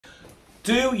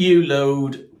Do you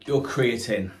load your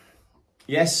creatine?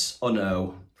 Yes or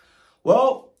no?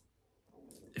 Well,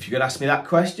 if you're gonna ask me that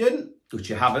question, which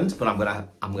you haven't, but I'm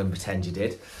gonna pretend you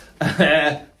did.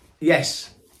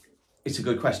 Yes, it's a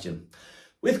good question.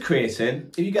 With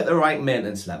creatine, if you get the right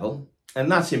maintenance level,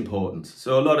 and that's important.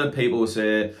 So a lot of people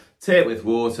say, take with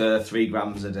water, 3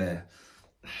 grams a day.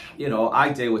 You know, I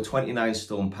deal with 29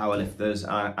 stone powerlifters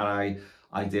and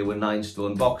I deal with 9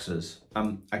 stone boxers.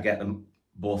 I get them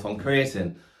both on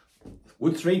creatine.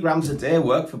 Would 3 grams a day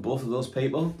work for both of those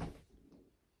people?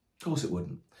 Of course it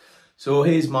wouldn't. So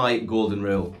here's my golden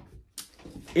rule.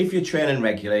 If you're training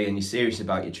regularly and you're serious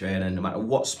about your training, no matter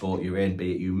what sport you're in,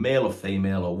 be it you male or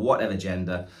female or whatever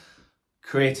gender,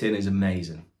 creatine is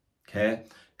amazing, okay?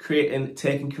 Creatine,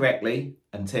 taken correctly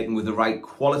and taken with the right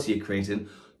quality of creatine,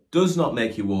 does not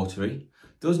make you watery,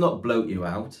 does not bloat you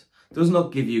out, does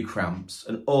not give you cramps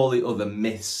and all the other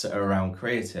myths that are around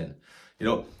creatine. You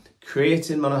know,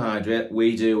 creatine monohydrate,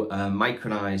 we do a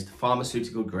micronized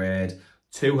pharmaceutical grade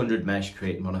 200 mesh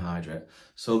creatine monohydrate.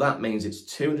 So that means it's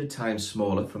 200 times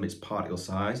smaller from its particle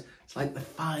size. It's like the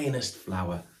finest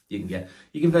flour you can get.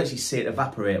 You can virtually see it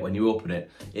evaporate when you open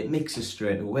it. It mixes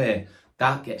straight away.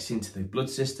 That gets into the blood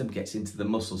system, gets into the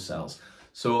muscle cells.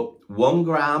 So 1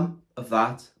 gram of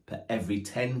that per every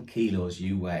 10 kilos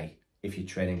you weigh if you're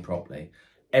training properly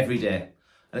every day.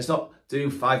 And it's not do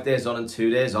 5 days on and 2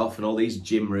 days off and all these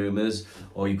gym rumours,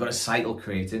 or you've got to cycle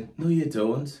creatine. No, you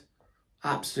don't.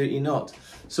 Absolutely not.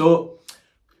 So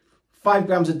 5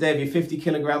 grams a day if you're a 50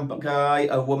 kilogram guy,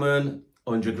 a woman,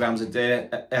 100 grams a day,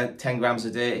 10 grams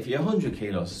a day if you're 100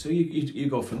 kilos. So you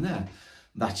go from there.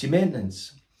 That's your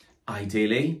maintenance.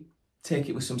 Ideally, take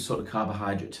it with some sort of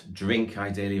carbohydrate drink,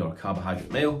 ideally, or a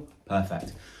carbohydrate meal.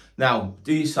 Perfect. Now,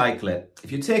 do you cycle it?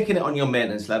 If you're taking it on your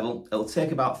maintenance level, it'll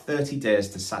take about 30 days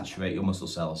to saturate your muscle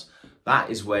cells.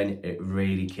 That is when it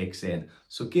really kicks in.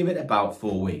 So give it about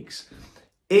 4 weeks.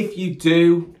 If you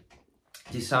do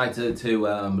decide to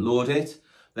load it,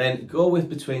 then go with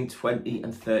between 20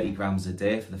 and 30 grams a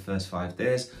day for the first 5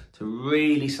 days to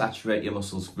really saturate your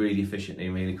muscles really efficiently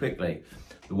and really quickly.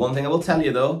 The one thing I will tell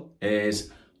you though is,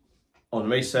 on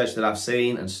research that I've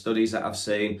seen and studies that I've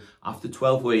seen, after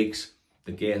 12 weeks,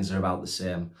 the gains are about the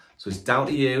same. So it's down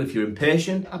to you. If you're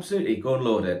impatient, absolutely, go and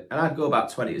load it. And I'd go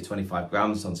about 20 to 25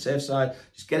 grams on the safe side,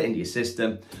 just get it into your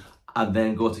system and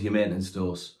then go to your maintenance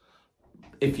dose.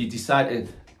 If you decide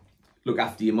to look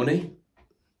after your money,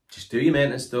 just do your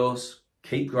maintenance dose,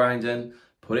 keep grinding,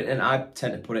 put it in. I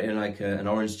tend to put it in like an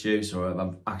orange juice, or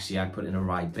I put it in a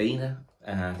Ribena,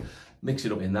 mix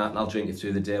it up in that, and I'll drink it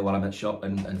through the day while I'm at shop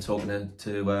and talking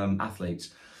to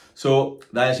athletes. So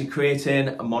there's your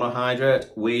creatine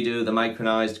monohydrate. We do the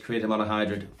micronized creatine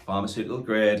monohydrate, pharmaceutical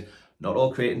grade. Not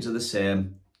all creatines are the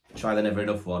same. Try the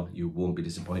NVRENUF one. You won't be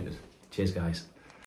disappointed. Cheers, guys.